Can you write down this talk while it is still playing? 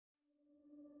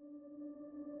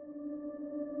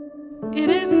It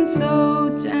isn't so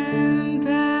damn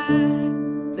bad.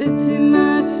 Lifting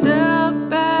myself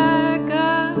back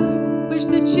up. Wish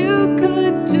that you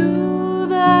could do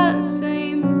the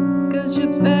same, 'cause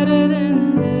you're better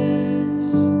than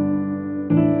this.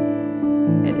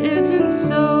 It isn't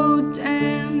so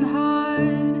damn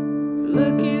hard.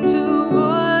 Looking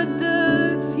toward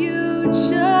the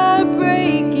future,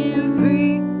 breaking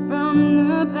free from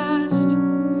the past,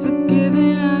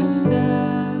 forgiving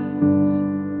ourselves.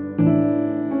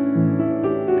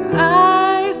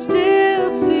 I still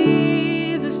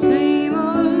see the same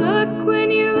old look when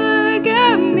you look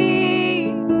at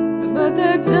me, but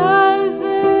that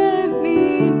doesn't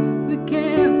mean we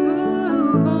can't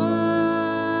move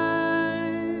on.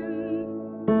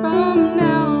 From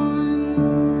now on,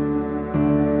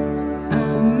 I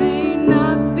may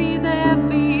not be there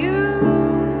for you.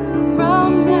 From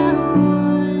now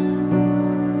on,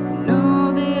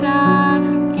 know that I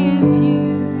forgive you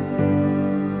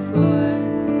for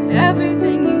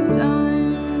everything you've done,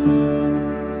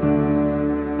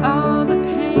 all the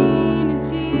pain and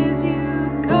tears you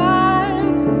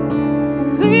caused.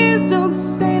 Please don't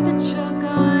say that you're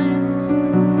gone,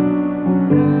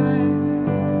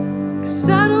 'cause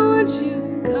I don't want you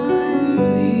gone.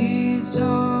 Please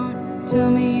don't tell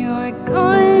me you're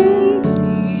gone.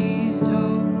 Please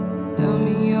don't tell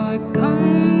me you're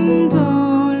gone.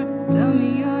 Don't tell me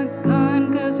you're gone,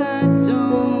 'cause I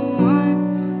don't want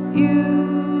you.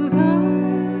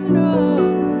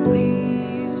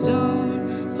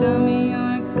 Tell me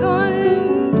you're gone.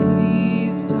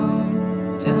 Please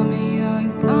don't tell me you're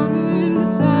gone,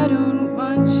 'cause I don't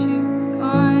want you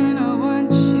gone. I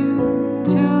want you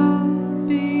to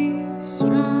be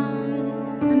strong.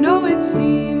 I know it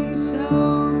seems so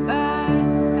bad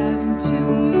having to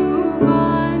move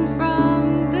on from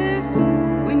this,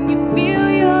 when you feel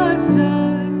you're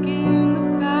stuck in the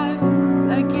past,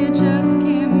 like you just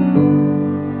can't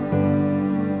move.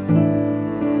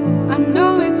 I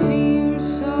know it seems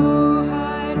so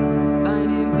hard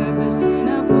finding purpose in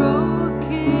a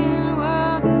broken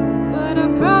world, but I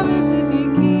promise if you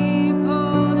keep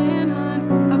holding on,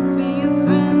 I'll be your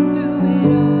friend through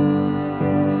it all.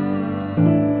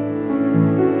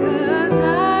 'Cause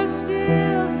I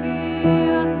still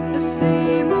feel the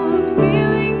same old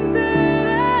feelings that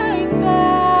I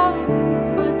felt,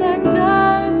 but that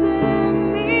doesn't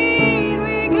mean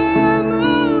we can't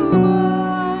move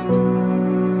on.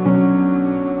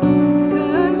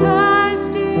 'Cause I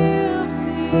still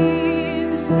see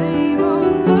the same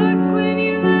old look when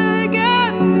you look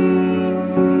at me,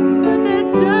 but that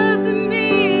doesn't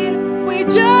mean we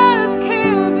just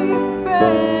can't be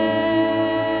friends.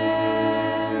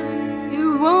 It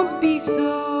won't be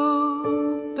so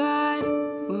bad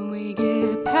when we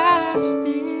get past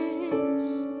this.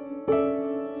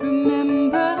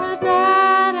 Remember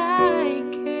that I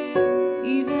care,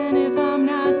 even if I'm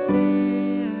not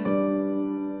there.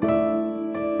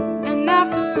 And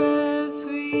after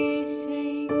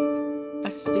everything, I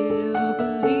still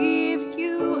believe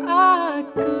you are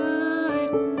good.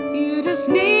 You just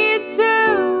need to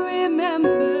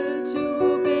remember to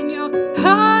open your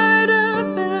heart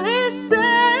up and listen,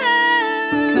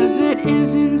 'cause it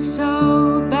isn't so